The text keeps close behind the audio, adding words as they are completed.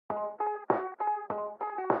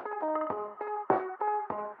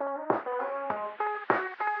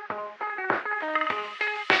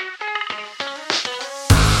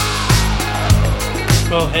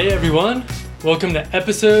Well, hey everyone. Welcome to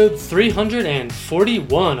episode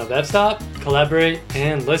 341 of F-Stop, Collaborate,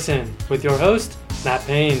 and Listen with your host, Matt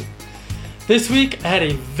Payne. This week, I had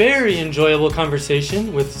a very enjoyable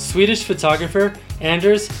conversation with Swedish photographer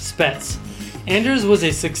Anders Spetz. Anders was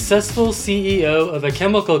a successful CEO of a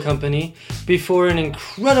chemical company before an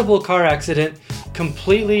incredible car accident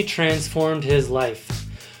completely transformed his life.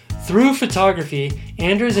 Through photography,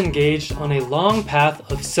 Anders engaged on a long path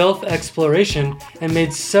of self-exploration and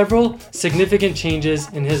made several significant changes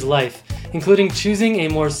in his life, including choosing a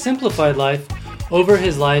more simplified life over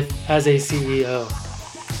his life as a CEO.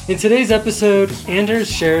 In today's episode, Anders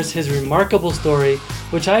shares his remarkable story,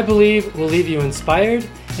 which I believe will leave you inspired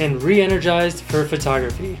and re-energized for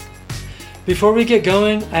photography. Before we get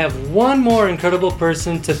going, I have one more incredible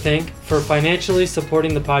person to thank for financially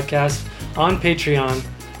supporting the podcast on Patreon,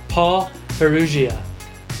 Paul Perugia.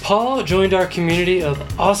 Paul joined our community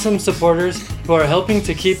of awesome supporters who are helping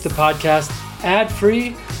to keep the podcast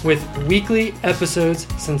ad-free with weekly episodes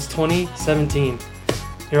since 2017.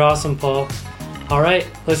 You're awesome, Paul. All right,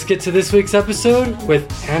 let's get to this week's episode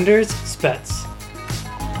with Anders Spetz.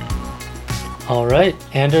 All right,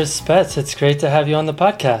 Anders Spetz, it's great to have you on the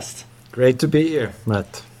podcast. Great to be here,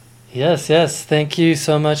 Matt. Yes. Thank you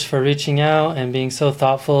so much for reaching out and being so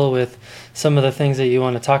thoughtful with some of the things that you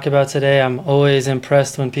want to talk about today. I'm always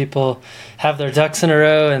impressed when people have their ducks in a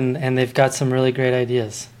row and they've got some really great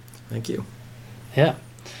ideas. Thank you. Yeah.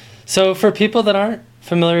 So for people that aren't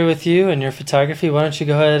familiar with you and your photography, why don't you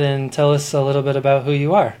go ahead and tell us a little bit about who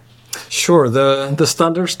you are? Sure, the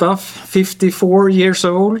standard stuff. 54 years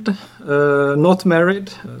old, not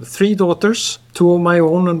married, 3 daughters, 2 of my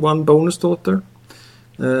own and 1 bonus daughter.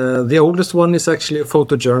 The oldest one is actually a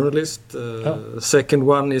photojournalist. Second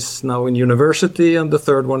one is now in university, and the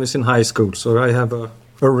third one is in high school. So I have a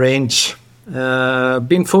range.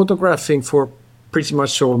 Been photographing for pretty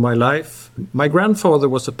much all my life. My grandfather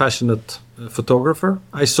was a passionate photographer.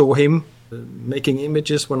 I saw him making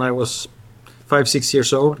images when I was 5-6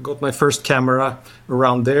 years old. Got my first camera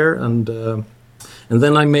around there, and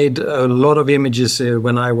then I made a lot of images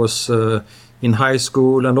when I was in high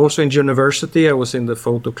school and also in university. I was in the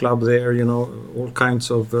photo club there, all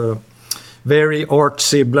kinds of very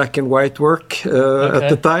artsy black and white work at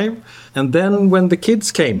the time. And then when the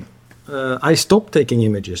kids came, I stopped taking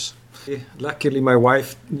images. Luckily, my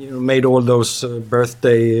wife made all those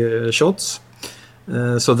birthday shots.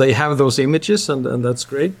 So they have those images, and that's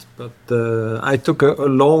great. But I took a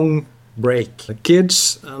long break.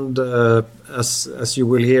 Kids, and as you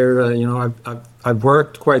will hear, I've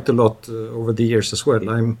worked quite a lot over the years as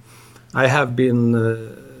well. I have been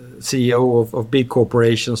CEO of big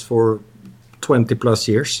corporations for 20 plus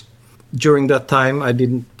years. During that time, I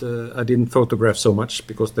didn't photograph so much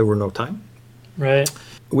because there were no time. Right.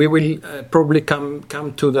 We will probably come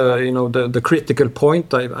to the critical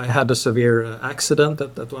point. I had a severe accident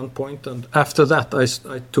at one point, and after that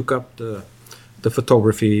I took up the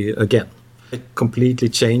photography again. It completely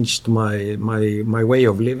changed my way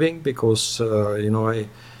of living because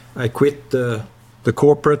I quit the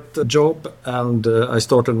corporate job and I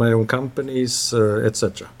started my own companies,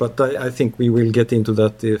 etc. But I think we will get into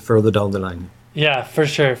that further down the line. Yeah, for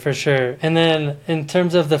sure. And then in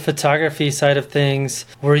terms of the photography side of things,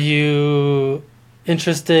 were you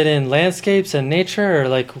interested in landscapes and nature, or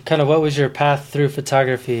like kind of what was your path through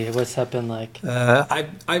photography? What's that been like?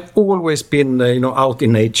 I've always been out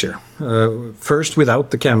in nature, first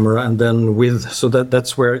without the camera and then with. So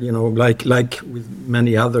that's where like with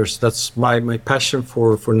many others, that's my passion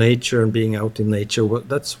for nature and being out in nature.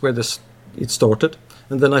 That's where it started,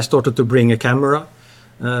 and then I started to bring a camera.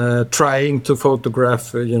 Trying to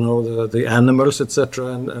photograph, the animals, etc.,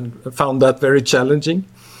 and found that very challenging.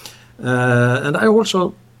 And I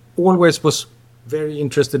also always was very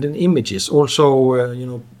interested in images,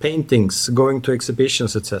 also, paintings, going to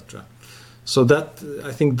exhibitions, etc. So that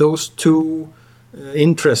I think those 2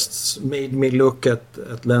 interests made me look at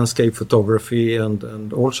landscape photography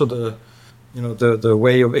and also the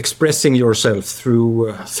way of expressing yourself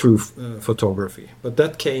through photography. But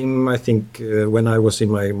that came, I think, when I was in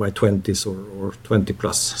my 20s or 20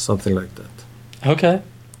 plus, something like that. Okay.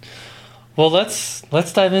 Well, let's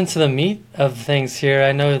dive into the meat of things here.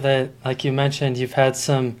 I know that, like you mentioned, you've had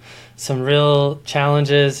some real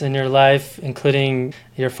challenges in your life, including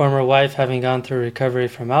your former wife having gone through recovery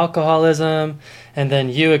from alcoholism, and then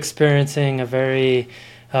you experiencing a very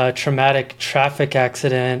traumatic traffic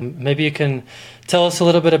accident. Maybe you can tell us a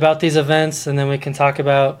little bit about these events, and then we can talk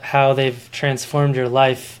about how they've transformed your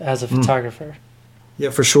life as a photographer. Yeah,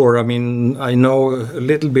 for sure. I mean, I know a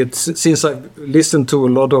little bit since I've listened to a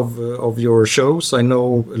lot of your shows. I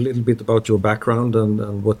know a little bit about your background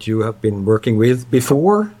and what you have been working with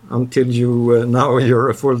before, until you now you're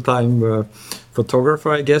a full-time photographer,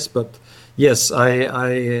 I guess. But yes,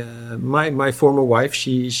 my former wife,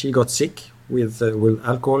 she got sick with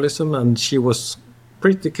alcoholism, and she was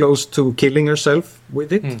pretty close to killing herself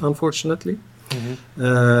with it, unfortunately. Mm-hmm.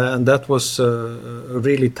 And that was a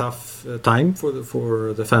really tough time for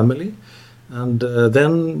the family. And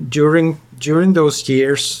then during those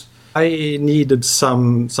years, I needed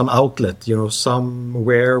some outlet,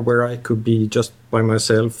 somewhere where I could be just by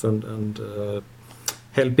myself and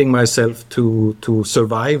helping myself to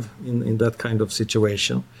survive in that kind of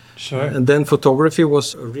situation. Sure. And then photography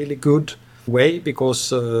was a really good way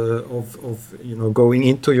because of going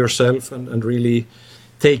into yourself and really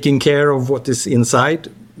taking care of what is inside,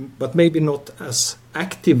 but maybe not as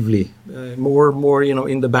actively, more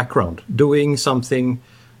in the background, doing something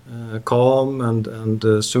calm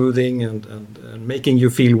and soothing and making you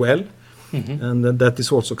feel well. Mm-hmm. And that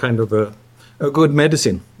is also kind of a good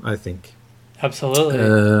medicine, I think. Absolutely.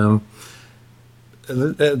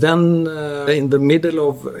 Then in the middle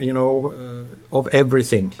of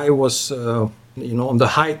everything, I was on the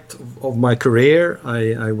height of my career.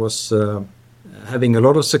 I was having a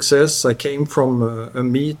lot of success. I came from a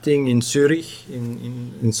meeting in Zurich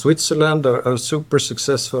in Switzerland, a super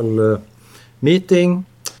successful meeting.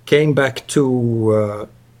 Came back to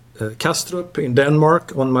Kastrup in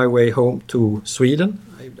Denmark on my way home to Sweden.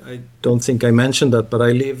 I don't think I mentioned that, but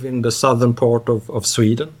I live in the southern part of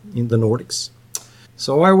Sweden in the Nordics.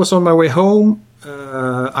 So I was on my way home.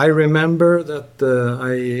 I remember that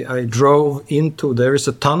I drove into, there is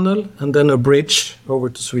a tunnel and then a bridge over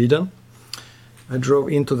to Sweden. I drove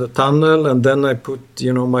into the tunnel and then I put,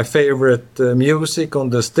 my favorite music on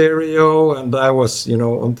the stereo, and I was,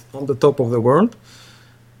 on the top of the world.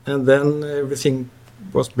 And then everything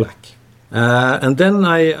was black. And then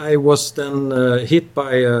I was then hit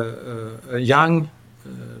by a young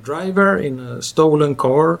driver in a stolen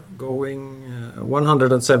car going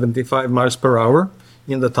 175 miles per hour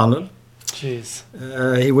in the tunnel. Jeez.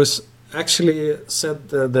 He was actually said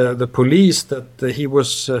the police that he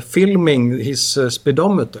was filming his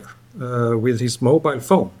speedometer with his mobile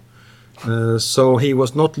phone. So he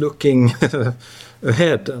was not looking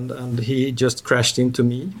ahead, and he just crashed into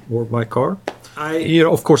me or my car.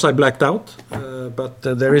 Of course, I blacked out, but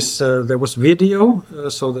there was video.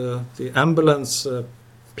 So the ambulance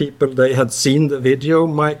people, they had seen the video.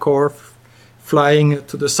 My car flying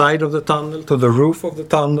to the side of the tunnel, to the roof of the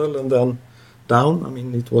tunnel, and then down. I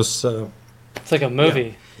mean, it was. It's like a movie.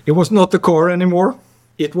 Yeah. It was not a car anymore.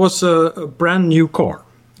 It was a brand new car.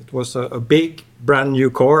 It was a big brand new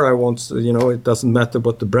car. I won't, it doesn't matter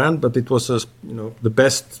what the brand, but it was the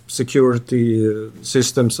best security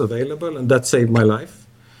systems available, and that saved my life.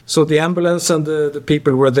 So the ambulance and the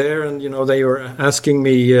people were there, and they were asking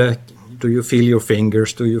me, "Do you feel your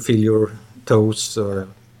fingers? Do you feel your toes?"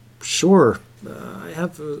 Sure, I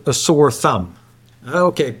have a sore thumb.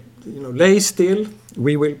 Okay, lay still.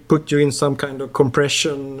 We will put you in some kind of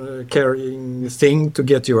compression carrying thing to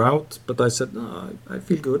get you out. But I said, no, I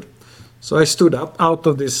feel good. So I stood up out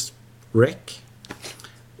of this wreck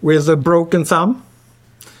with a broken thumb.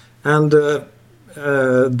 And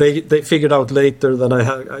they figured out later that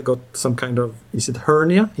I got some kind of, is it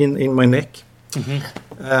hernia in my neck? Mm-hmm.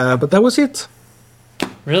 But that was it.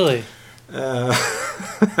 Really?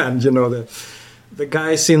 And the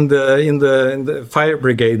guys in the fire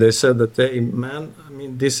brigade, they said that, hey, man, I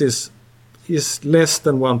mean, this is less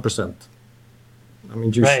than 1%. I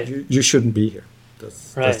mean, you shouldn't be here.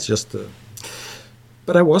 That's just.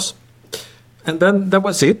 But I was, and then that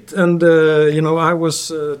was it. And I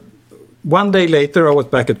was. One day later, I was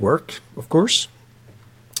back at work, of course,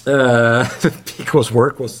 because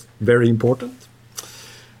work was very important.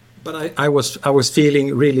 But I was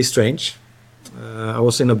feeling really strange. I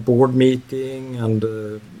was in a board meeting and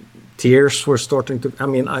tears were starting to. I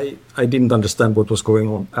mean, I didn't understand what was going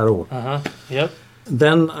on at all. Yep.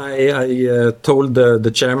 Then I told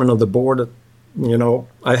the chairman of the board that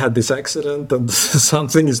I had this accident and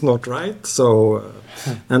something is not right. So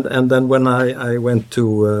and then when I went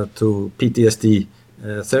to PTSD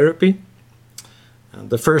therapy, and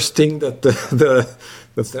the first thing that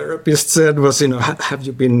the therapist said was, have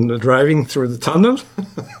you been driving through the tunnel?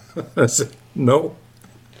 I said, no,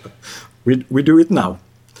 we do it now.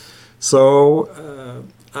 So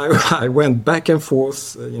I went back and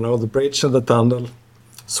forth, the bridge and the tunnel,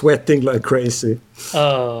 sweating like crazy.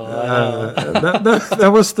 Oh,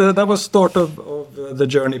 that was start of the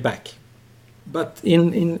journey back. but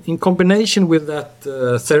in combination with that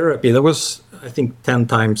therapy, there was, I think, 10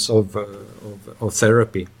 times of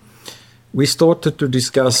therapy. We started to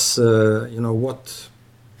discuss,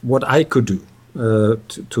 what I could do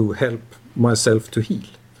to help myself to heal.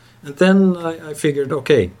 And then I figured,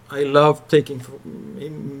 okay, I love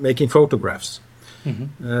making photographs.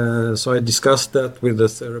 So I discussed that with the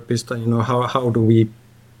therapist. How do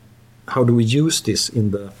we use this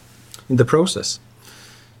in the process?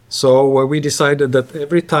 So we decided that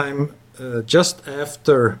every time, just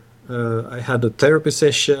after I had a therapy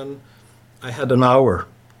session, I had an hour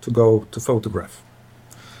to go to photograph.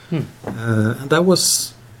 And that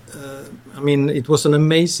was, it was an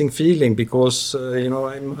amazing feeling because,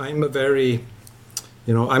 I'm a very,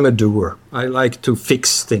 I'm a doer. I like to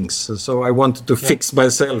fix things. So I wanted to fix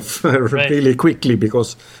myself really quickly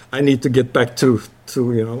because I need to get back to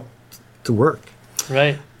work.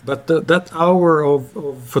 Right. But that hour of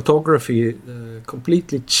photography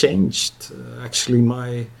completely changed actually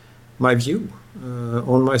my view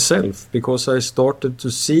on myself, because I started to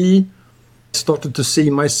see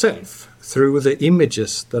myself through the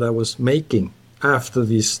images that I was making after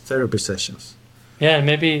these therapy sessions. Yeah, and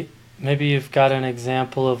maybe you've got an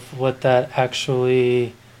example of what that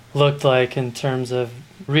actually looked like in terms of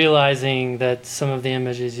realizing that some of the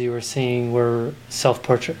images you were seeing were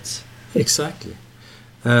self-portraits. Exactly.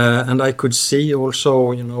 And I could see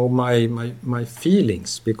also, my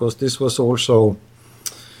feelings, because this was also,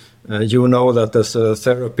 that as a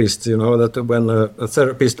therapist, that when a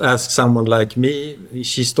therapist asks someone like me,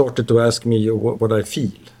 she started to ask me what I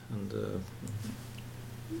feel. And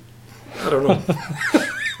I don't know.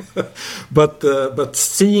 But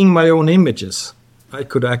seeing my own images, I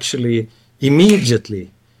could actually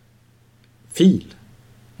immediately feel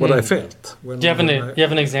what I felt. Do you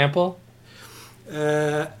have an example?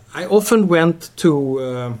 I often went to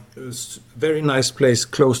a very nice place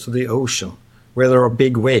close to the ocean where there are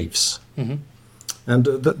big waves, and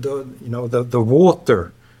the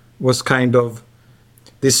water was kind of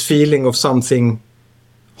this feeling of something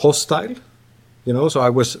hostile, So I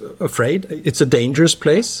was afraid. It's a dangerous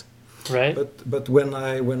place, right? But when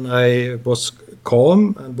I was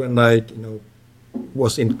calm and when I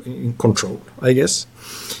was in control, I guess,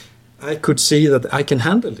 I could see that I can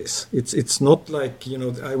handle this. It's not like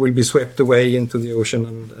I will be swept away into the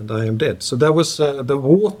ocean and I am dead. So that was the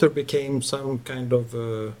water became some kind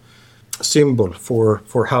of symbol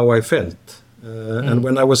for how I felt. And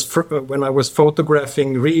when I was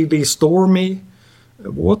photographing really stormy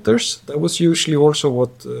waters, that was usually also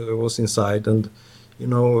what was inside. And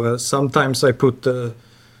sometimes I put a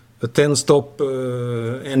 10-stop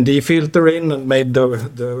ND filter in and made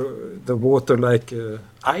the water like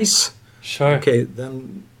ice. Sure. Okay,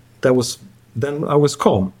 then I was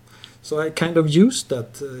calm. So I kind of used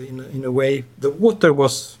that in a way. The water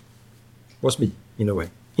was me in a way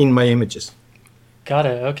in my images. Got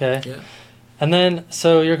it. Okay. Yeah. And then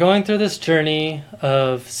so you're going through this journey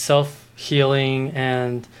of self-healing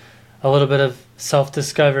and a little bit of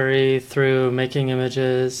self-discovery through making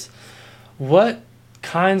images. What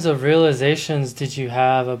kinds of realizations did you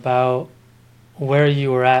have about where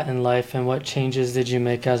you were at in life, and what changes did you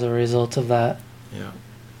make as a result of that? Yeah.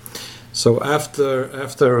 So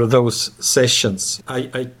after those sessions,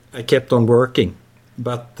 I kept on working,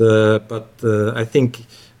 but I think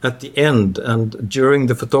at the end and during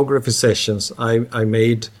the photography sessions, I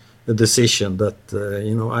made a decision that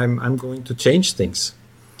I'm going to change things.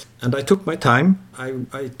 And I took my time.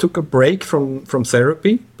 I took a break from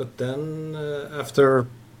therapy, but then after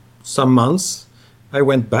some months, I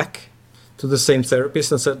went back to the same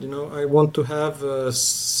therapist and said, I want to have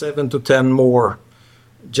 7 to 10 more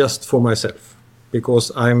just for myself,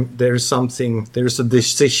 because there is a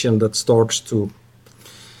decision that starts to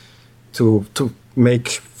make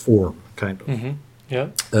form, kind of. Mm-hmm. Yeah.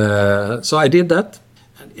 So I did that.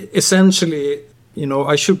 And essentially,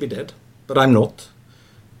 I should be dead, but I'm not.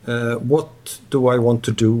 What do I want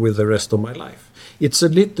to do with the rest of my life? It's a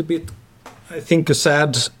little bit, I think, a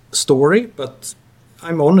sad story, but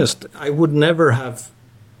I'm honest. I would never have,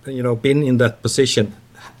 been in that position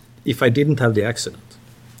if I didn't have the accident.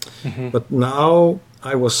 Mm-hmm. But now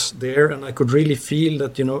I was there, and I could really feel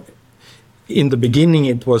that, in the beginning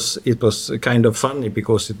it was kind of funny,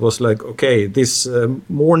 because it was like, okay, this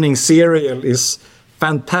morning cereal is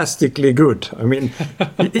fantastically good. I mean,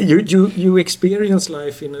 you experience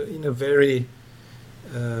life in a very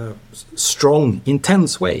strong,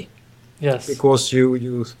 intense way. Yes. Because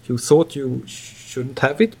you thought you shouldn't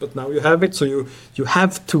have it, but now you have it, so you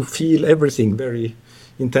have to feel everything very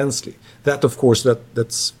intensely. That, of course,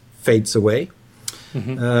 that fades away.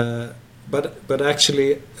 Mm-hmm. But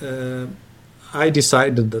actually, I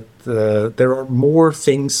decided that there are more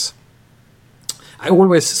things. I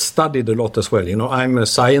always studied a lot as well. I'm a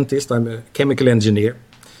scientist. I'm a chemical engineer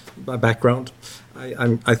by background.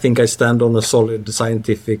 I think I stand on a solid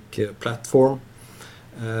scientific platform.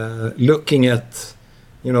 Looking at,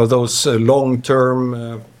 those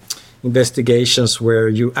long-term investigations where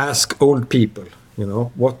you ask old people,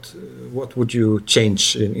 what would you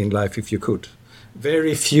change in life if you could?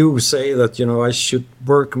 Very few say that, I should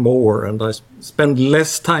work more and I spend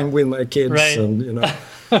less time with my kids. Right. And,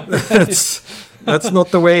 that's not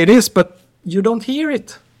the way it is, but you don't hear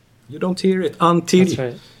it. You don't hear it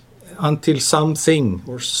until something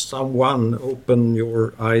or someone open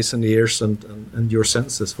your eyes and ears and your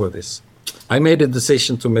senses for this. I made a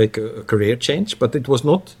decision to make a career change, but it was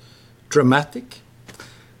not dramatic.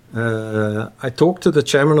 I talked to the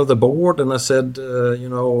chairman of the board and I said,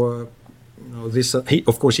 this.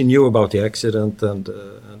 Of course, he knew about the accident, and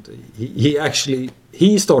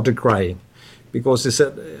he started crying because he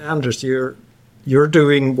said, "Anders, you're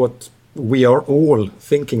doing what we are all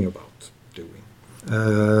thinking about doing."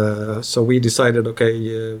 So we decided,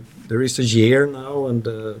 okay, there is a year now, and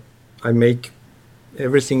I make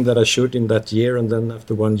everything that I should in that year, and then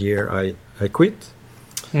after 1 year, I quit,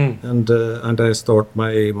 and I start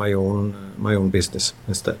my own business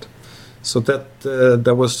instead. So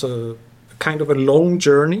that was kind of a long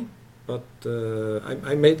journey, but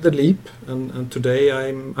I made the leap, and today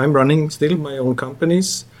I'm running still my own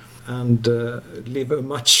companies and live a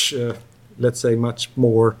much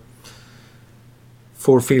more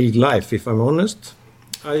fulfilled life. If I'm honest,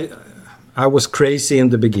 I was crazy in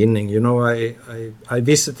the beginning. I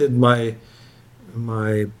visited my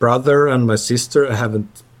brother and my sister. I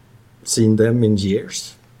haven't seen them in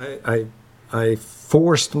years. I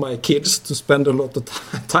forced my kids to spend a lot of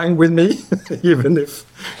time with me, even if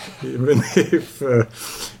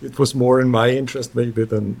it was more in my interest maybe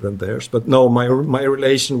than theirs. But no, my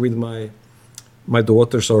relation with my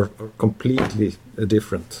daughters are completely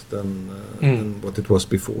different than what it was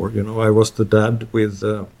before. I was the dad with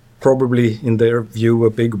probably in their view a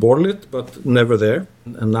big wallet, but never there.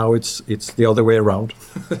 And now it's the other way around,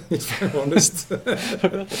 if I'm honest.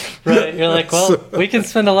 Right, you're like, well, we can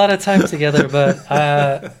spend a lot of time together, but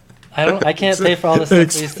I can't pay for all the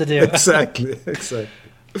stuff we used to do. Exactly.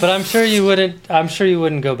 But I'm sure you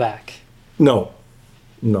wouldn't go back. No.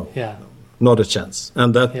 Yeah. No, not a chance.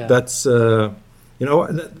 And that's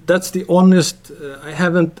that's the honest. I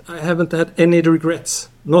haven't had any regrets.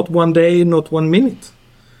 Not one day, not 1 minute.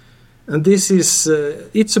 And this is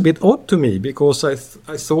it's a bit odd to me because I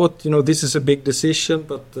thought this is a big decision,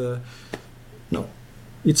 but no,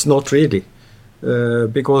 it's not really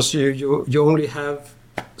because you only have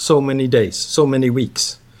so many days, so many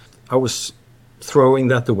weeks. I was throwing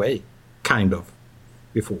that away, kind of,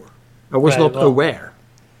 before. I was not aware.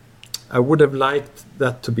 I would have liked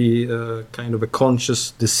that to be kind of a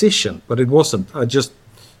conscious decision, but it wasn't. I just,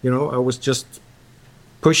 I was just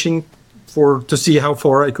pushing to see how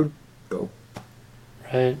far I could go.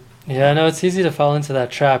 Right. Yeah, no, it's easy to fall into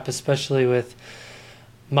that trap, especially with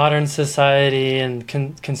modern society and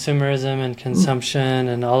consumerism and consumption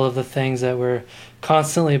and all of the things that we're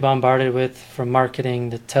constantly bombarded with from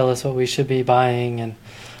marketing to tell us what we should be buying and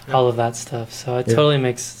all of that stuff. So it totally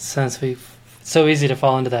makes sense. It's so easy to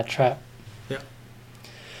fall into that trap. Yeah.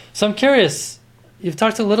 So I'm curious, you've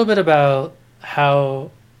talked a little bit about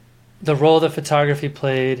how the role that photography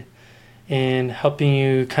played in helping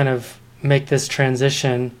you kind of make this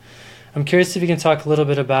transition. I'm curious if you can talk a little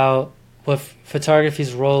bit about what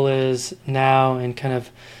photography's role is now in kind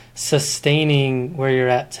of sustaining where you're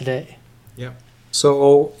at today. Yeah.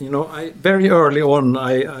 So, I very early on,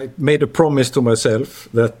 I made a promise to myself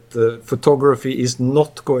that photography is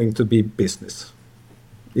not going to be business.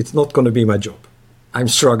 It's not going to be my job. I'm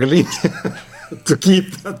struggling to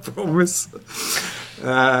keep that promise.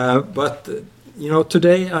 But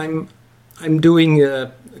today I'm doing,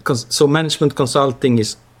 so management consulting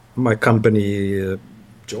is my company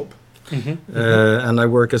job. And I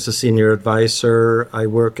work as a senior advisor. I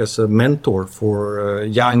work as a mentor for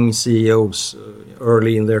young CEOs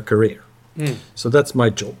early in their career. So that's my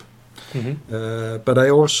job. But I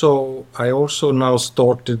also now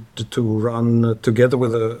started to run together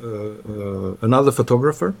with another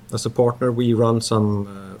photographer as a partner. We run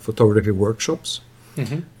some photography workshops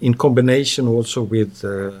in combination also with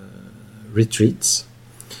retreats.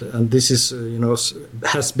 And this is,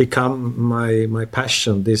 has become my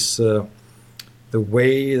passion. This the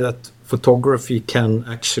way that photography can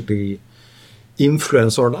actually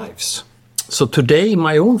influence our lives. So today,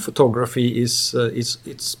 my own photography is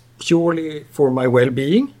it's purely for my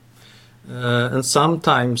well-being. and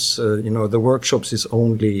sometimes the workshops is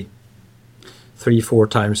only 3-4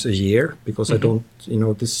 times a year, because I don't,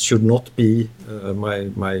 this should not be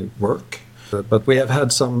my work. But we have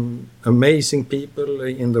had some amazing people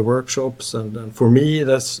in the workshops, and for me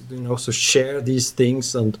that's to share these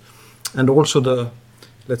things, and also the,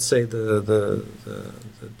 let's say, the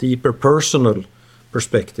deeper personal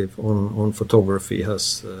perspective on photography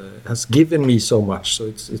has given me so much. So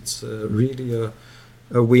it's really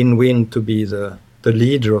a win-win to be the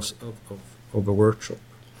leader of a workshop.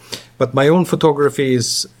 But my own photography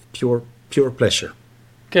is pure pleasure.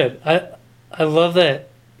 Good. I love that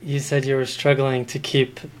you said you were struggling to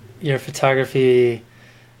keep your photography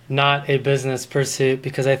not a business pursuit,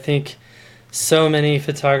 because I think so many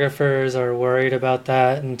photographers are worried about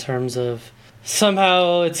that in terms of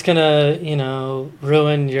somehow it's gonna,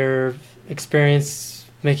 ruin your experience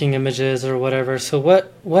making images or whatever. So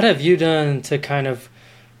what have you done to kind of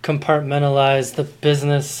compartmentalize the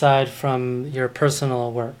business side from your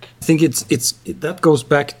personal work? I think that goes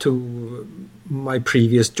back to my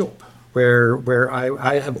previous job, where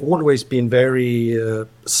I have always been very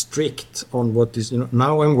strict on what is,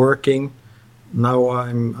 now I'm working, now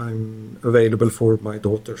I'm available for my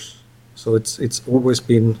daughters. So it's always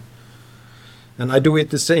been, and I do it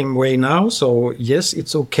the same way now. So yes,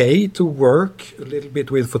 it's okay to work a little bit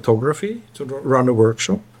with photography, to run a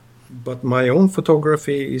workshop, but my own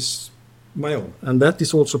photography is my own, and that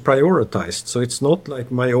is also prioritized. So it's not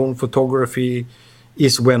like my own photography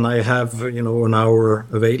is when I have an hour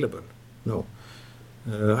available. No,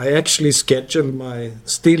 I actually schedule I'm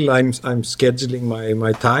scheduling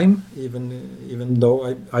my time, even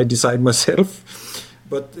though I decide myself.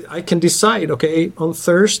 But I can decide, okay, on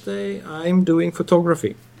Thursday I'm doing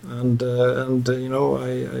photography, and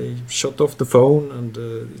I shut off the phone, and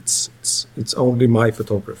it's only my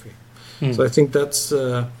photography. So I think that's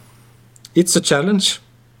it's a challenge,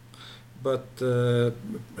 but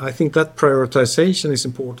I think that prioritization is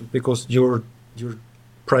important, because you're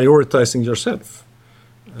prioritizing yourself.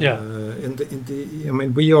 Yeah.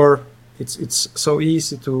 It's so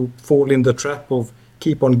easy to fall in the trap of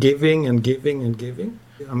keep on giving and giving and giving.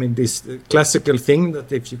 I mean, this classical thing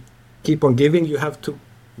that if you keep on giving, you have to,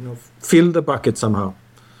 fill the bucket somehow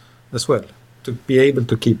as well to be able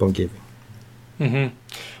to keep on giving. Mm-hmm.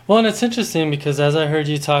 Well, and it's interesting because as I heard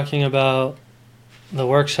you talking about the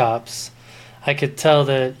workshops, I could tell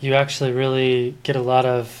that you actually really get a lot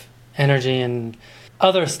of energy and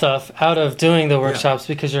other stuff out of doing the workshops,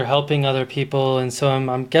 because you're helping other people. And so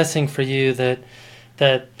I'm guessing for you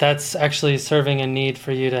that's actually serving a need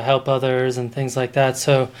for you to help others and things like that.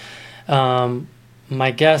 So my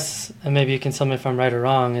guess, and maybe you can tell me if I'm right or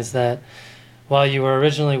wrong, is that while you were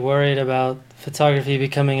originally worried about photography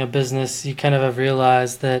becoming a business, you kind of have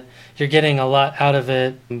realized that you're getting a lot out of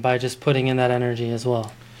it by just putting in that energy as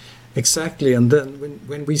well. Exactly. And then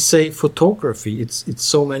when we say photography, it's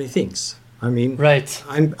so many things. I mean, right.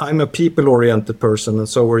 I'm a people-oriented person, and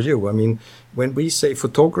so are you. I mean, when we say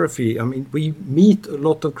photography, I mean, we meet a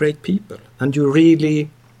lot of great people, and you really,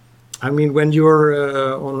 I mean, when you're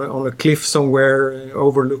on a cliff somewhere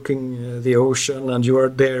overlooking the ocean, and you are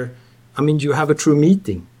there, I mean, you have a true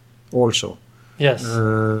meeting also. Yes.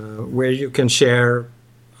 Where you can share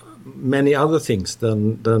many other things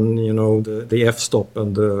than the f-stop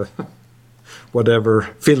and the whatever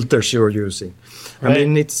filters you're using. Right. I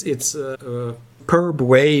mean, it's a superb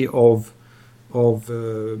way of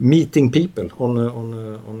meeting people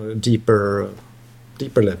on a deeper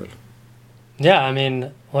level. Yeah, I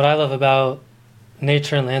mean, what I love about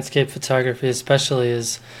nature and landscape photography especially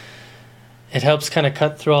is it helps kind of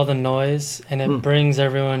cut through all the noise, and it brings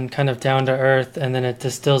everyone kind of down to earth, and then it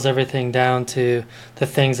distills everything down to the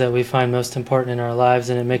things that we find most important in our lives,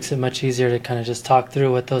 and it makes it much easier to kind of just talk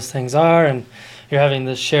through what those things are, and you're having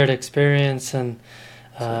this shared experience, and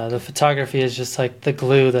the photography is just like the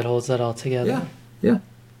glue that holds that all together. Yeah.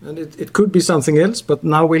 And it could be something else, but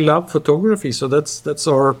now we love photography, so that's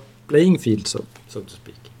our playing field, so to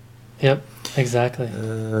speak. Yep, exactly.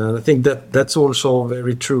 I think that's also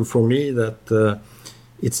very true for me, that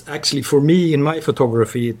it's actually, for me in my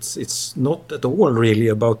photography, it's not at all really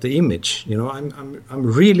about the image. I'm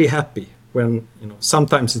really happy when,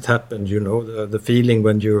 sometimes it happened, the feeling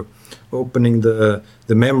when you're opening the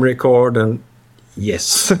memory card and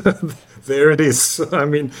yes, there it is. I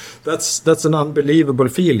mean, that's an unbelievable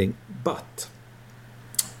feeling, but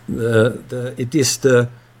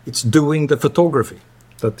it's doing the photography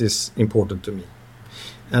that is important to me.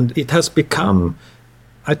 And it has become,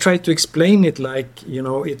 I try to explain it like,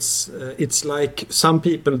 it's like some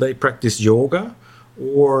people, they practice yoga,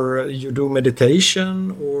 or you do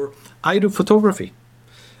meditation, or I do photography.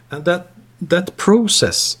 And that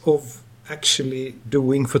process of actually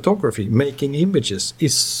doing photography, making images,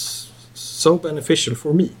 is so beneficial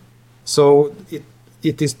for me. So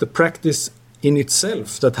it is the practice in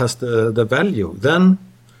itself that has the value. Then,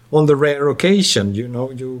 on the rare occasion,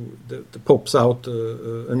 the pops out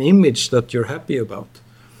an image that you're happy about.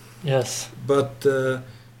 Yes. But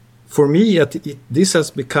for me, this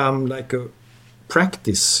has become like a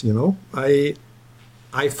practice. I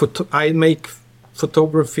make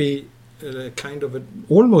photography kind of an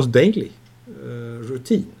almost daily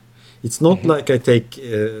routine. It's not like I take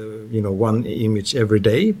one image every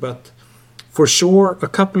day, but for sure a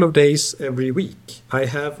couple of days every week I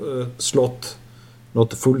have a slot,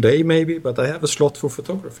 not a full day maybe, but I have a slot for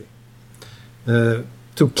photography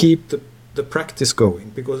to keep the practice going,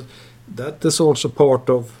 because that is also part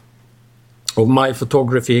of my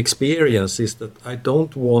photography experience, is that I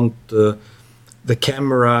don't want the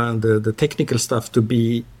camera and the technical stuff to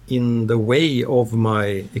be in the way of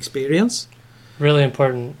my experience. Really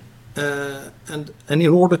important. And in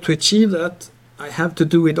order to achieve that, I have to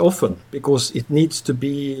do it often, because it needs to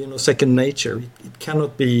be second nature. It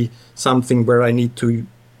cannot be something where I need to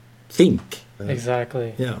think.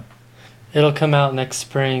 Exactly. Yeah. It'll come out next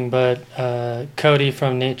spring, but Cody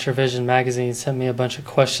from Nature Vision magazine sent me a bunch of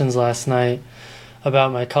questions last night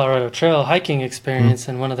about my Colorado Trail hiking experience,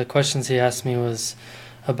 and one of the questions he asked me was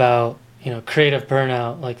about creative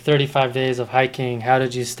burnout, like 35 days of hiking. How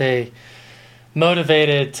did you stay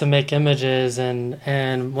motivated to make images?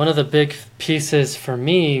 And one of the big pieces for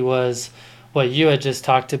me was what you had just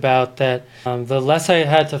talked about, that the less I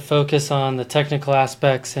had to focus on the technical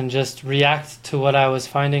aspects and just react to what I was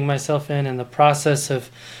finding myself in the process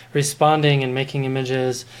of responding and making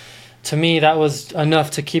images, to me that was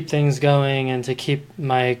enough to keep things going and to keep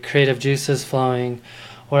my creative juices flowing.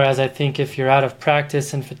 Whereas I think if you're out of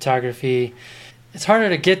practice in photography, it's harder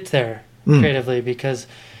to get there creatively, because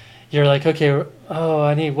you're like, okay,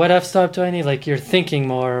 I need, what f-stop do I need? Like, you're thinking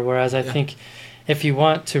more. Whereas I think if you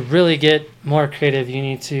want to really get more creative, you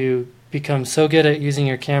need to become so good at using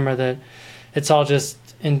your camera that it's all just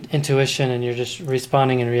intuition, and you're just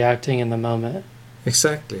responding and reacting in the moment.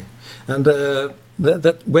 Exactly. And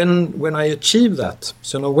that when I achieve that,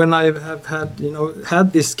 so when I have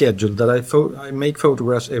had this schedule that I make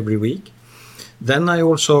photographs every week, then I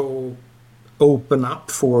also open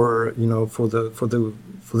up for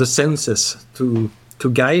the senses to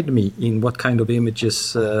guide me in what kind of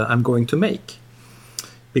images I'm going to make,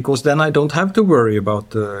 because then I don't have to worry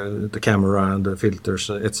about the camera and the filters,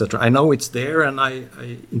 etc. I know it's there, and I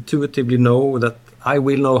intuitively know that I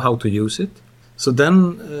will know how to use it. So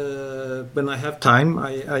then when I have time,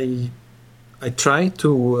 I try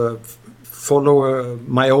to follow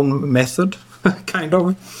my own method, kind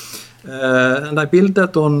of, and I build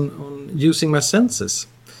that on using my senses.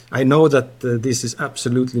 I know that this is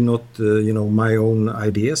absolutely not my own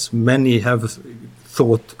ideas. Many have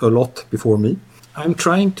thought a lot before me. I'm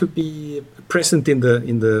trying to be present in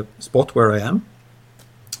the spot where I am,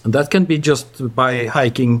 and that can be just by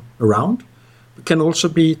hiking around. It can also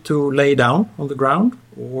be to lay down on the ground,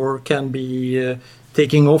 or can be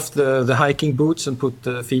taking off the hiking boots and put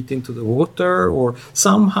the feet into the water, or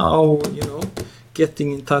somehow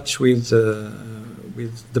getting in touch with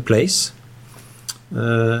the place.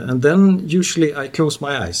 And then usually I close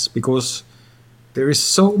my eyes, because there is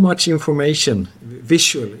so much information,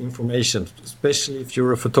 visual information, especially if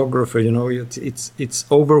you're a photographer. It's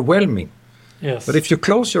overwhelming. Yes. But if you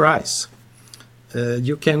close your eyes,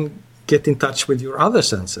 you can get in touch with your other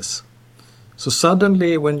senses. So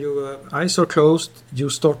suddenly, when your eyes are closed, you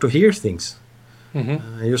start to hear things.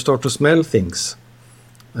 You start to smell things.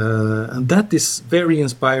 And that is very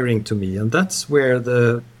inspiring to me. And that's where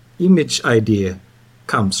the image idea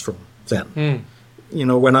comes from then.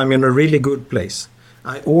 When I'm in a really good place.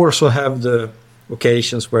 I also have the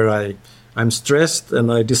occasions where I'm stressed,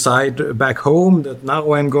 and I decide back home that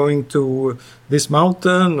now I'm going to this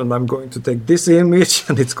mountain and I'm going to take this image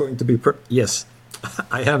and it's going to be yes,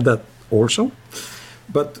 I have that also.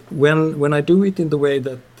 But when I do it in the way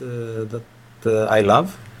that I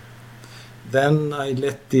love, then I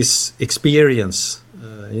let this experience,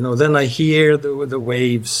 then I hear the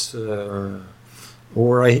waves,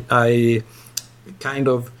 or I kind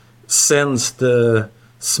of sense the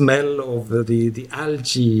smell of the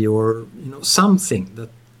algae, or something that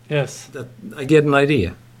I get an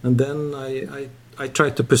idea, and then I try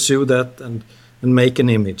to pursue that and make an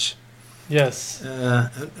image. Yes.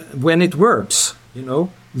 When it works,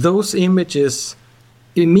 those images,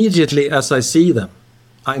 immediately as I see them,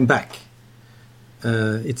 I'm back.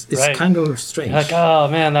 It's right. Kind of strange. Like, oh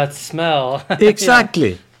man, that smell.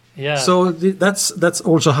 Exactly. Yeah. So that's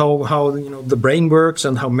also how the brain works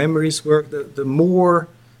and how memories work. The more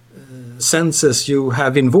senses you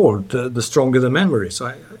have involved, the stronger the memory.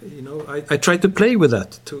 So I try to play with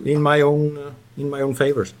that in my own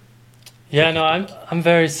favors. Yeah, no, I'm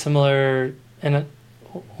very similar, and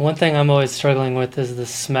one thing I'm always struggling with is the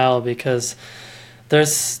smell, because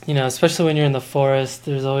there's, especially when you're in the forest,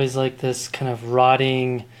 there's always like this kind of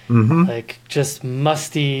rotting, like just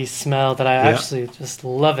musty smell that I actually just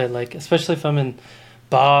love it. Like, especially if I'm in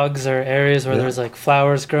bogs or areas where there's like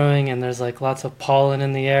flowers growing and there's like lots of pollen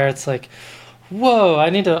in the air. It's like, whoa, I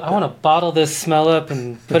want to bottle this smell up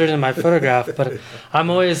and put it in my photograph. But I'm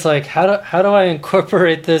always like, how do I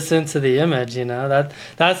incorporate this into the image?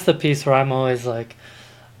 That's the piece where I'm always like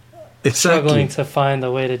struggling to find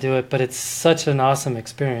the way to do it. But it's such an awesome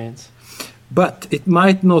experience. But it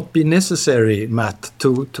might not be necessary, Matt,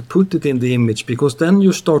 to put it in the image, because then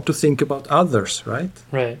you start to think about others, right?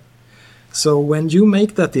 Right. So when you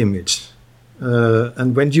make that image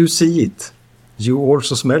and when you see it, you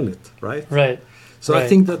also smell it, right? Right. So I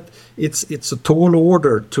think that it's a tall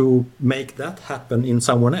order to make that happen in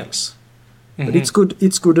someone else. But it's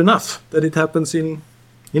good enough that it happens in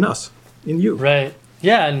us, in you. Right.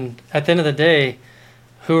 Yeah, and at the end of the day,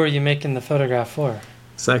 who are you making the photograph for?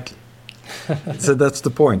 Exactly. So that's the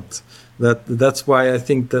point. That's why I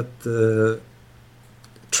think that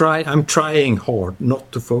I'm trying hard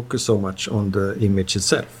not to focus so much on the image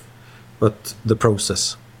itself, but the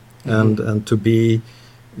process, and to be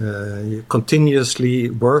continuously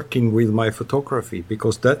working with my photography,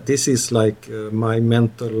 because this is like my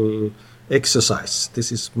mental exercise.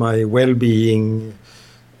 This is my well-being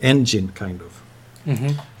engine, kind of.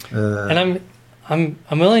 And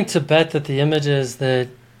I'm willing to bet that the images that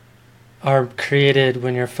are created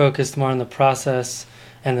when you're focused more on the process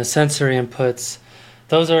and the sensory inputs,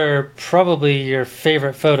 those are probably your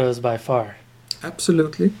favorite photos by far.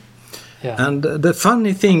 Absolutely. Yeah. And the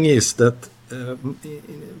funny thing is that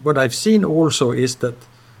what I've seen also is that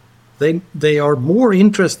they are more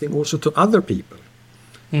interesting also to other people.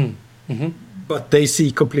 But they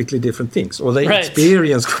see completely different things, or they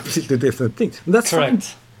experience completely different things. And that's correct.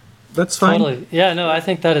 Fine. That's fine. Totally. Yeah, no, I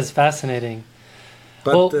think that is fascinating.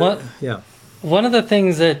 But, one of the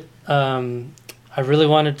things that I really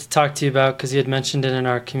wanted to talk to you about, because you had mentioned it in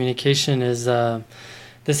our communication, is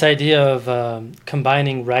this idea of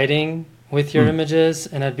combining writing with your images.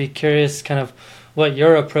 And I'd be curious kind of what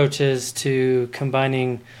your approach is to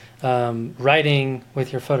combining writing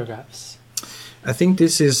with your photographs. I think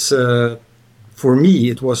this is, for me,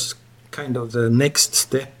 it was kind of the next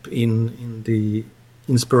step in the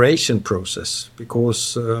inspiration process,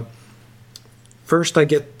 because first I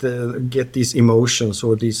get these emotions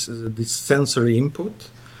or this sensory input,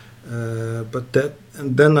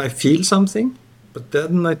 and then I feel something, but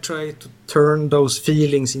then I try to turn those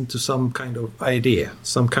feelings into some kind of idea,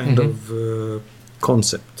 some kind of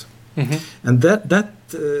concept, and that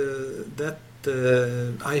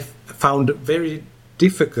I found very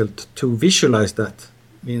difficult to visualize that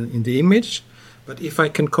in the image. But if I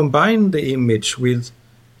can combine the image with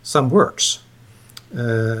some words,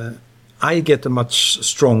 I get a much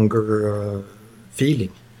stronger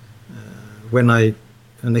feeling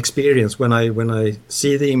an experience when I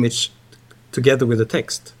see the image together with the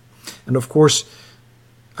text. And of course,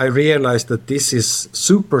 I realized that this is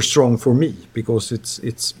super strong for me, because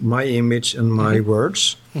it's my image and my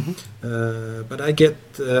words. But I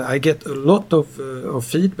get a lot of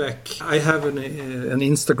feedback. I have an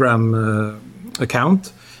Instagram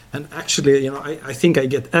account, and actually, I think I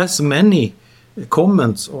get as many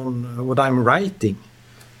comments on what I'm writing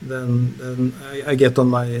than I get on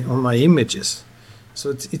my images.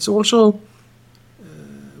 So it's also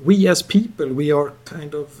we as people, we are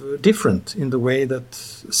kind of different in the way that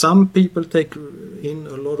some people take in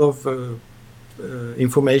a lot of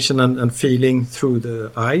information and feeling through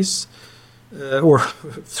the eyes or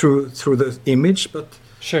through the image, but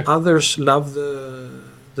others love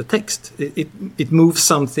the text. It moves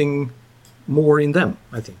something more in them,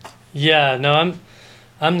 I think. Yeah, no,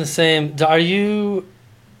 I'm the same. Are you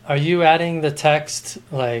adding the text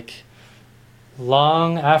like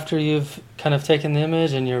long after you've kind of taken the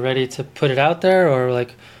image and you're ready to put it out there, or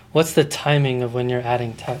like what's the timing of when you're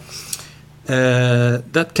adding text?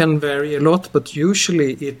 That can vary a lot, but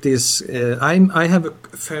usually it is. I have a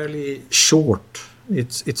fairly short.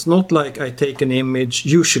 It's not like I take an image.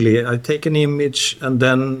 Usually I take an image and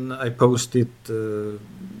then I post it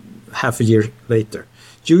half a year later.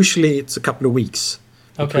 Usually it's a couple of weeks.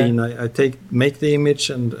 Okay. Between I make the image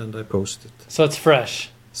and I post it. So it's fresh.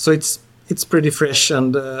 So it's pretty fresh,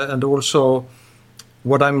 and also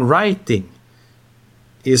what I'm writing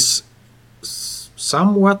is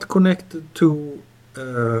somewhat connected to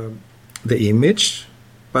the image,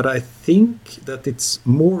 but I think that it's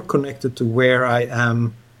more connected to where I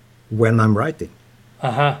am when I'm writing.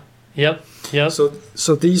 Yep.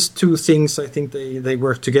 So these two things, I think they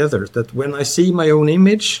work together. That when I see my own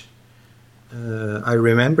image, I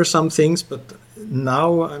remember some things, but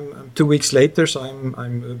now I'm 2 weeks later, so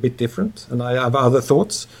I'm a bit different, and I have other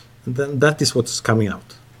thoughts, and then that is what's coming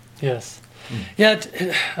out. Yes. Yeah,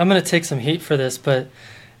 I'm going to take some heat for this, but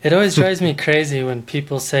it always drives me crazy when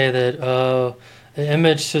people say that, oh, the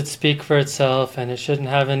image should speak for itself and it shouldn't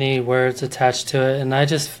have any words attached to it. And I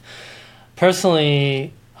just,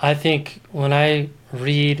 personally, I think when I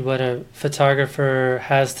read what a photographer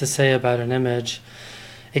has to say about an image,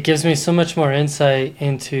 it gives me so much more insight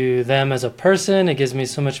into them as a person. It gives me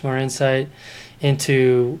so much more insight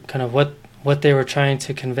into kind of what they were trying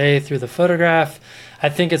to convey through the photograph. I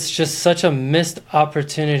think it's just such a missed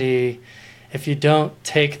opportunity if you don't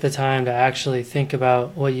take the time to actually think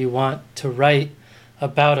about what you want to write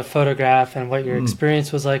about a photograph and what your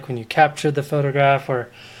experience was like when you captured the photograph, or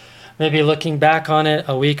maybe looking back on it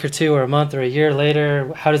a week or two or a month or a year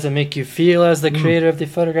later. How does it make you feel as the creator of the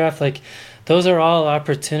photograph? Like, those are all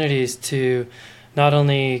opportunities to not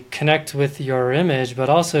only connect with your image, but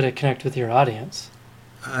also to connect with your audience.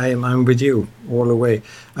 I'm with you all the way.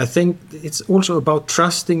 I think it's also about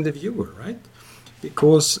trusting the viewer, right?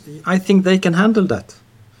 Because I think they can handle that.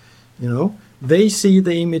 You know, they see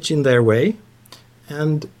the image in their way,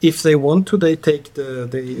 and if they want to, they take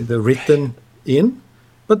the written in,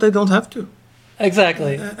 but they don't have to.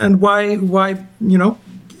 Exactly. And why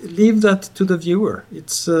leave that to the viewer?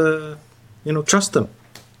 It's trust them.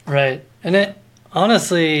 Right. And it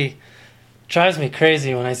honestly drives me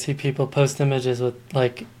crazy when I see people post images with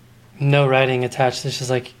like no writing attached. It's just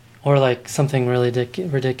like, or like something really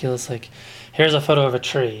ridiculous, like here's a photo of a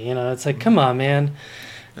tree. It's like, come on, man.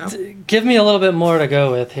 Yep. Give me a little bit more to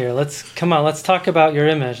go with here. Let's talk about your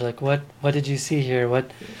image. Like, what did you see here?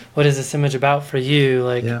 What is this image about for you?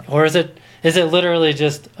 Like, yeah. Or is it literally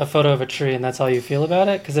just a photo of a tree and that's all you feel about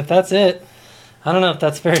it? Because if that's it, I don't know if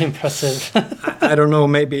that's very impressive. I don't know.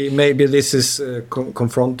 Maybe this is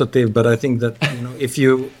confrontative, but I think that if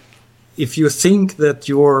you think that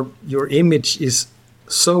your image is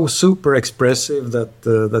so super expressive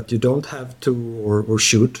that you don't have to or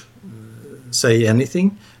should say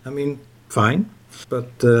anything, I mean, fine. But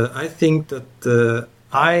I think that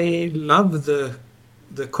I love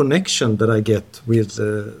the connection that I get with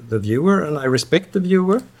the viewer, and I respect the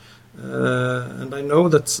viewer. And I know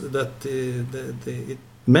that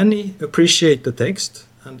many appreciate the text,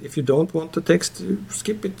 and if you don't want the text, you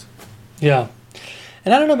skip it. Yeah.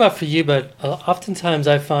 And I don't know about for you, but oftentimes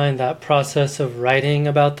I find that process of writing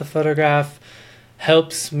about the photograph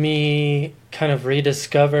helps me kind of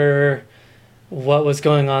rediscover what was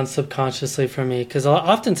going on subconsciously for me. Because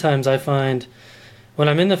oftentimes I find when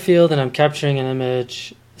I'm in the field and I'm capturing an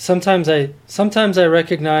image, sometimes I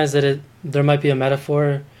recognize that there might be a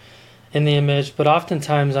metaphor in the image, but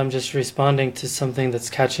oftentimes I'm just responding to something that's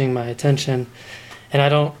catching my attention, and I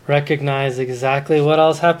don't recognize exactly what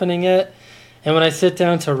else is happening yet. And when I sit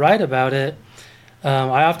down to write about it,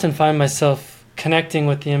 I often find myself connecting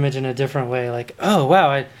with the image in a different way. Like, oh wow,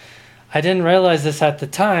 I didn't realize this at the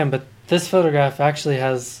time, but this photograph actually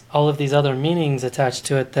has all of these other meanings attached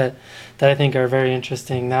to it that I think are very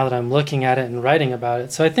interesting now that I'm looking at it and writing about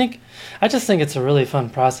it. So I just think it's a really fun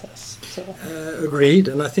process. So. Agreed,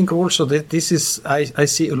 and I think also that this is I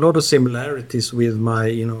see a lot of similarities with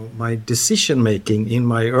my decision making in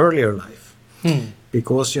my earlier life,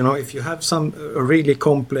 because if you have a really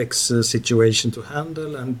complex situation to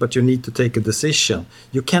handle, but you need to take a decision,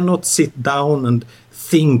 you cannot sit down and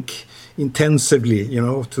think intensively,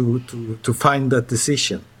 to find that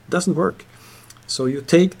decision. It doesn't work. So you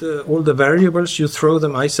take all the variables, you throw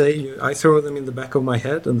them. I throw them in the back of my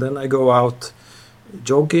head, and then I go out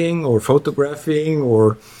jogging or photographing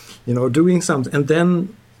or doing something, and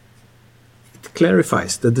then it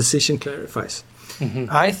clarifies. The decision clarifies. Mm-hmm.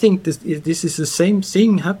 I think this is the same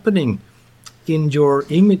thing happening in your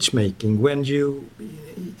image making when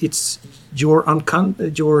it's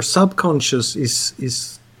your subconscious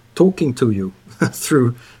is talking to you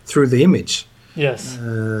through the image. Yes.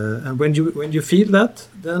 And when you feel that,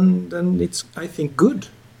 then it's, I think, good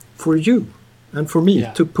for you and for me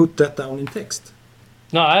to put that down in text.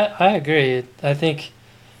 No, I agree. I think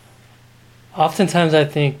oftentimes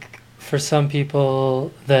for some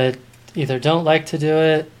people that either don't like to do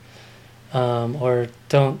it or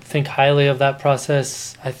don't think highly of that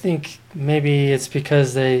process, I think maybe it's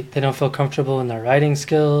because they don't feel comfortable in their writing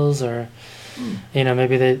skills, or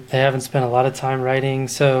maybe they haven't spent a lot of time writing.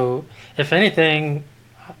 So if anything,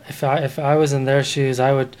 if I was in their shoes,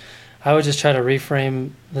 I would just try to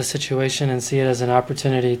reframe the situation and see it as an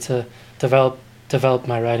opportunity to develop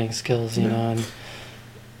my writing skills, and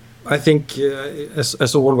I think,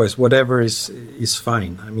 as always, whatever is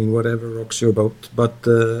fine. I mean, whatever rocks your boat. But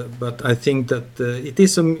I think that it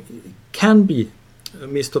can be a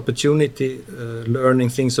missed opportunity learning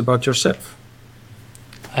things about yourself.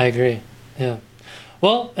 I agree. Yeah.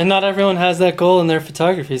 Well, and not everyone has that goal in their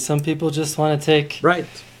photography. Some people just want to take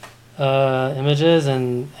images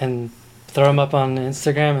and throw them up on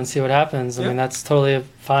Instagram and see what happens. I mean, that's totally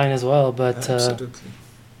fine as well. But absolutely.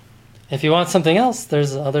 If you want something else,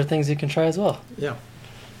 there's other things you can try as well. Yeah.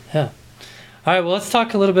 Yeah. All right. Well, let's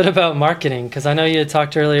talk a little bit about marketing, because I know you had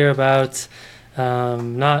talked earlier about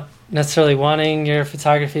not necessarily wanting your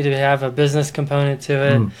photography to have a business component to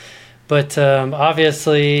it. But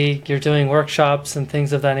obviously, you're doing workshops and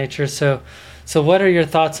things of that nature. So what are your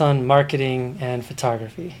thoughts on marketing and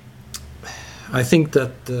photography? I think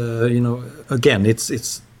that again,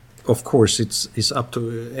 it's of course it's up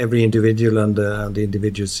to every individual and the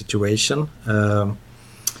individual situation.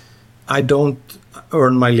 I don't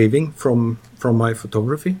earn my living from my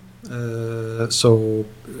photography, so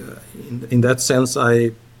in that sense,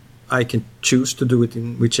 I can choose to do it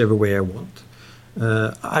in whichever way I want.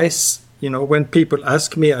 When people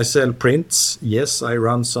ask me, I sell prints. Yes, I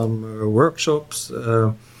run some workshops.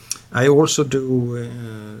 I also do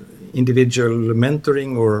individual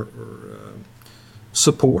mentoring or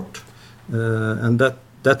support, and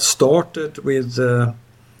that started with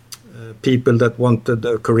people that wanted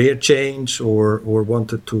a career change or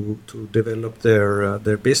wanted to develop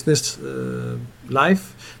their business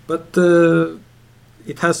life, but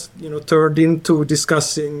it has turned into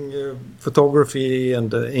discussing photography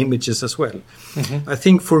and images as well. I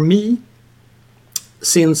think for me,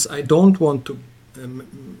 since I don't want to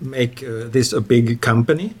make this a big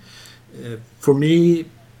company, for me,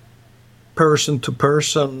 person to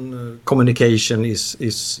person communication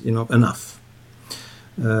is enough.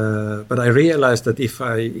 But I realized that if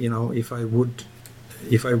I would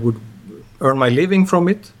earn my living from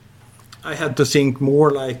it, I had to think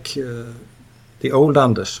more like the old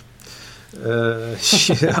Anders,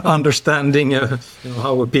 understanding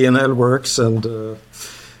how a P&L works, and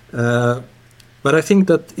but I think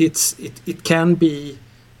that it can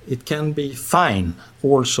be fine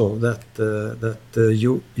also that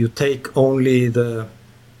you take only the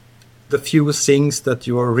few things that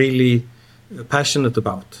you are really passionate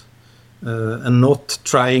about, and not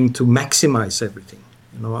trying to maximize everything.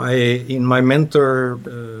 In my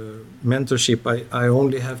mentorship, I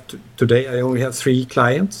only have today I only have 3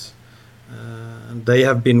 clients, and they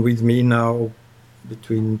have been with me now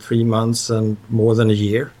between 3 months and more than a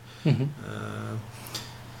year.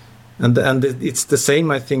 And it's the same,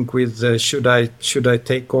 I think, with should I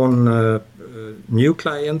take on new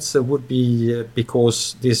clients? It would be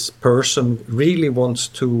because this person really wants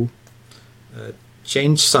to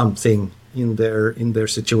change something in their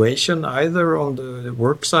situation, either on the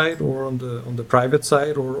work side or on the private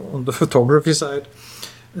side or on the photography side.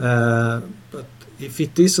 But if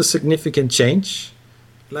it is a significant change,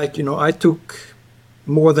 like I took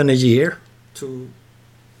more than a year to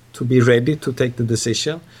be ready to take the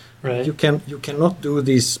decision. Right. You cannot do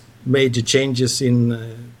these major changes in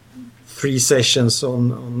 3 sessions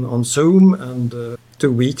on Zoom and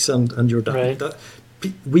 2 weeks and you're done. Right.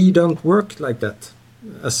 We don't work like that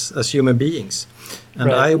as human beings, and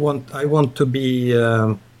right. I want to be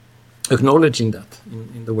acknowledging that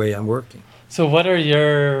in the way I'm working. So what are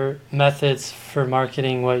your methods for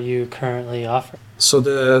marketing what you currently offer? So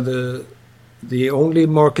the only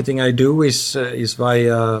marketing I do is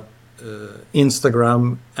via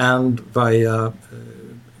Instagram and via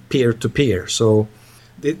peer-to-peer. So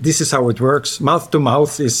this is how it works.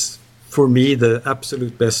 Mouth-to-mouth is for me the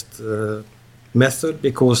absolute best method,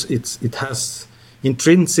 because it has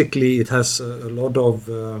intrinsically a lot of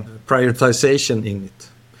prioritization in it.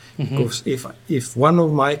 Because if one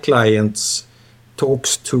of my clients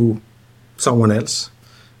talks to someone else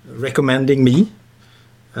recommending me,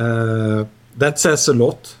 that says a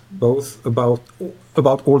lot, both about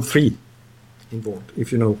all 3 involved,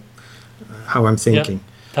 if you know how I'm thinking.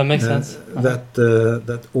 Yep, that makes sense.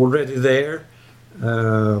 That already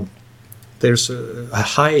there's a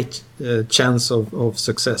high chance of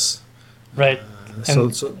success. Right. So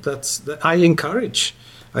that's I encourage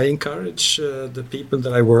the people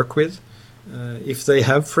that I work with, if they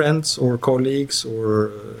have friends or colleagues,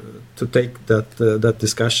 or to take that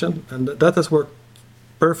discussion, and that has worked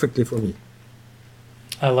perfectly for me.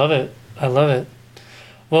 I love it.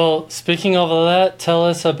 Well, speaking of all that, tell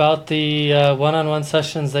us about the one-on-one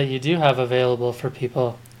sessions that you do have available for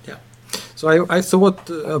people. Yeah. So I thought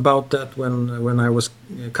about that when I was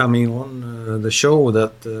coming on the show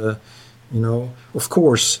that, of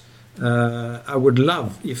course, I would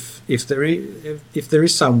love if there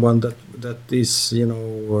is someone that is,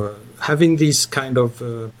 having this kind of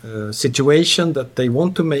situation that they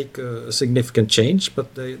want to make a significant change,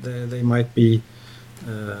 but they might be,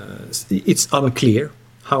 it's unclear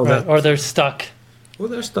how Right. that... Or they're stuck. Or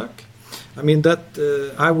they're stuck. I mean, that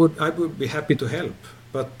I would be happy to help,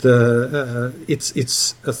 but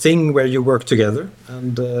it's a thing where you work together,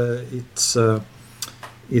 and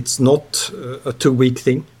it's not a 2-week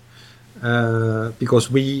thing. Because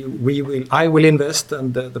I will invest,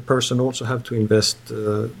 and the person also have to invest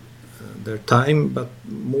their time, but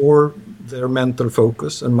more their mental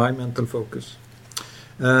focus and my mental focus.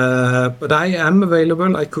 But I am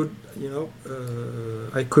available. I could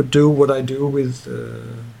do what I do with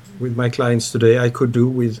my clients today. I could do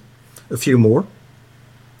with a few more.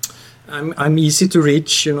 I'm easy to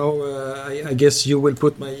reach. I guess you will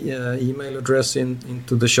put my email address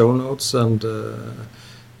into the show notes, and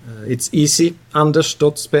it's easy.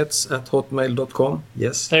 anders.spetz@hotmail.com.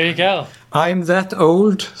 Yes. There you go. I'm that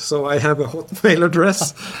old, so I have a Hotmail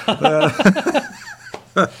address.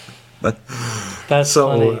 That's so,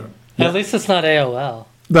 funny. Yeah. At least it's not AOL.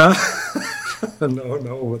 No.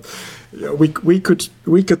 But, yeah, we could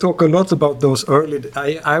talk a lot about those early.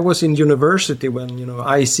 I was in university when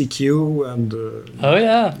ICQ and. Oh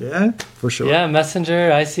yeah. Yeah, for sure. Yeah,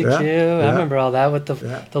 Messenger, ICQ. Yeah. I remember all that with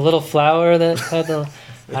the little flower that had the.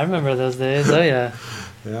 I remember those days. Oh yeah.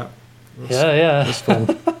 Yeah. Yeah. That's fun.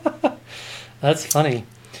 That's funny.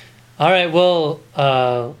 All right. Well,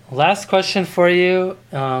 last question for you.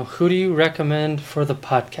 Who do you recommend for the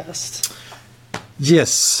podcast?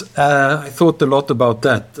 Yes, I thought a lot about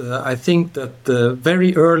that. I think that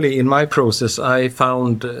very early in my process, I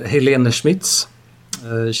found Helene Schmitz.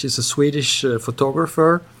 She's a Swedish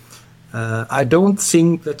photographer. I don't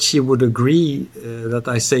think that she would agree that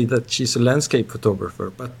I say that she's a landscape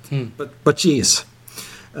photographer, but she is.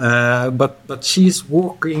 But she's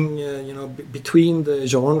walking, between the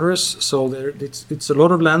genres. So it's a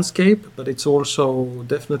lot of landscape, but it's also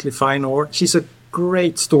definitely fine art. She's a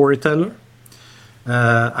great storyteller.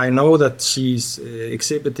 I know that she's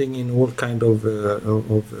exhibiting in all kind of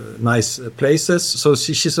nice places. So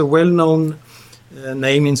she's a well-known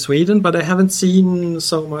name in Sweden, but I haven't seen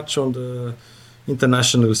so much on the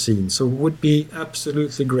international scene. So it would be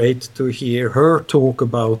absolutely great to hear her talk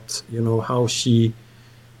about, how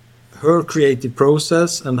her creative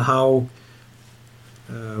process and how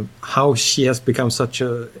she has become such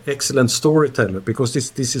an excellent storyteller. Because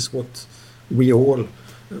this is what we all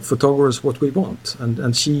photographers what we want,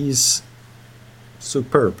 and she's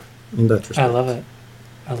superb in that respect. I love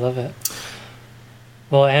it.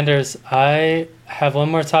 Well, Anders, I have one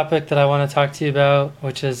more topic that I want to talk to you about,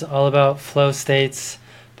 which is all about flow states,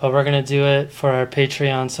 but we're going to do it for our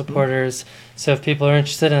Patreon supporters. So if people are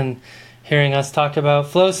interested in hearing us talk about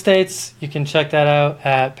flow states, you can check that out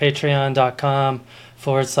at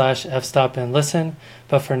patreon.com/fstop and listen.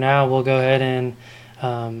 But for now, we'll go ahead and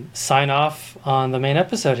sign off on the main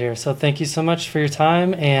episode here. So thank you so much for your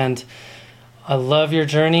time, and I love your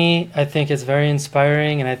journey. I think it's very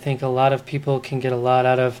inspiring, and I think a lot of people can get a lot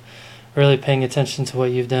out of really paying attention to what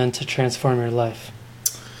you've done to transform your life.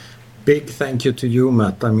 Big thank you to you,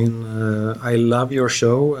 Matt. I mean, I love your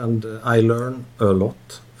show, and I learn a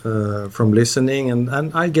lot from listening,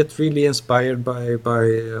 and I get really inspired by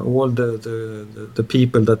all the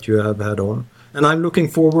people that you have had on. And I'm looking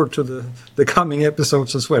forward to the coming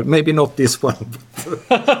episodes as well. Maybe not this one.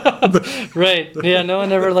 Right. Yeah, no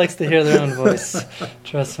one ever likes to hear their own voice.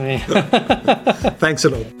 Trust me. Thanks a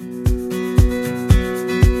lot.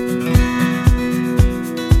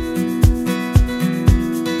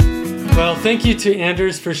 Well, thank you to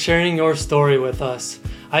Anders for sharing your story with us.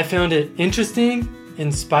 I found it interesting,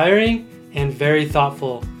 inspiring, and very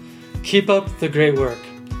thoughtful. Keep up the great work.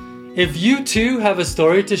 If you too have a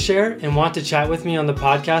story to share and want to chat with me on the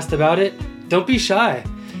podcast about it, don't be shy.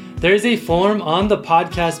 There is a form on the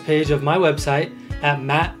podcast page of my website at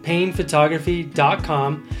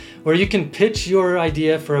mattpaynephotography.com where you can pitch your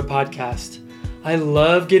idea for a podcast. I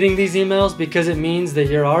love getting these emails because it means that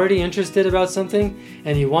you're already interested about something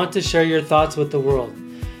and you want to share your thoughts with the world.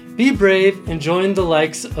 Be brave and join the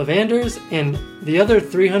likes of Anders and the other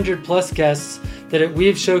 300 plus guests that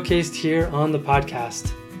we've showcased here on the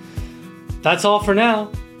podcast. That's all for now.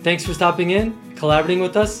 Thanks for stopping in, collaborating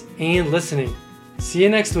with us, and listening. See you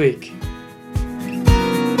next week.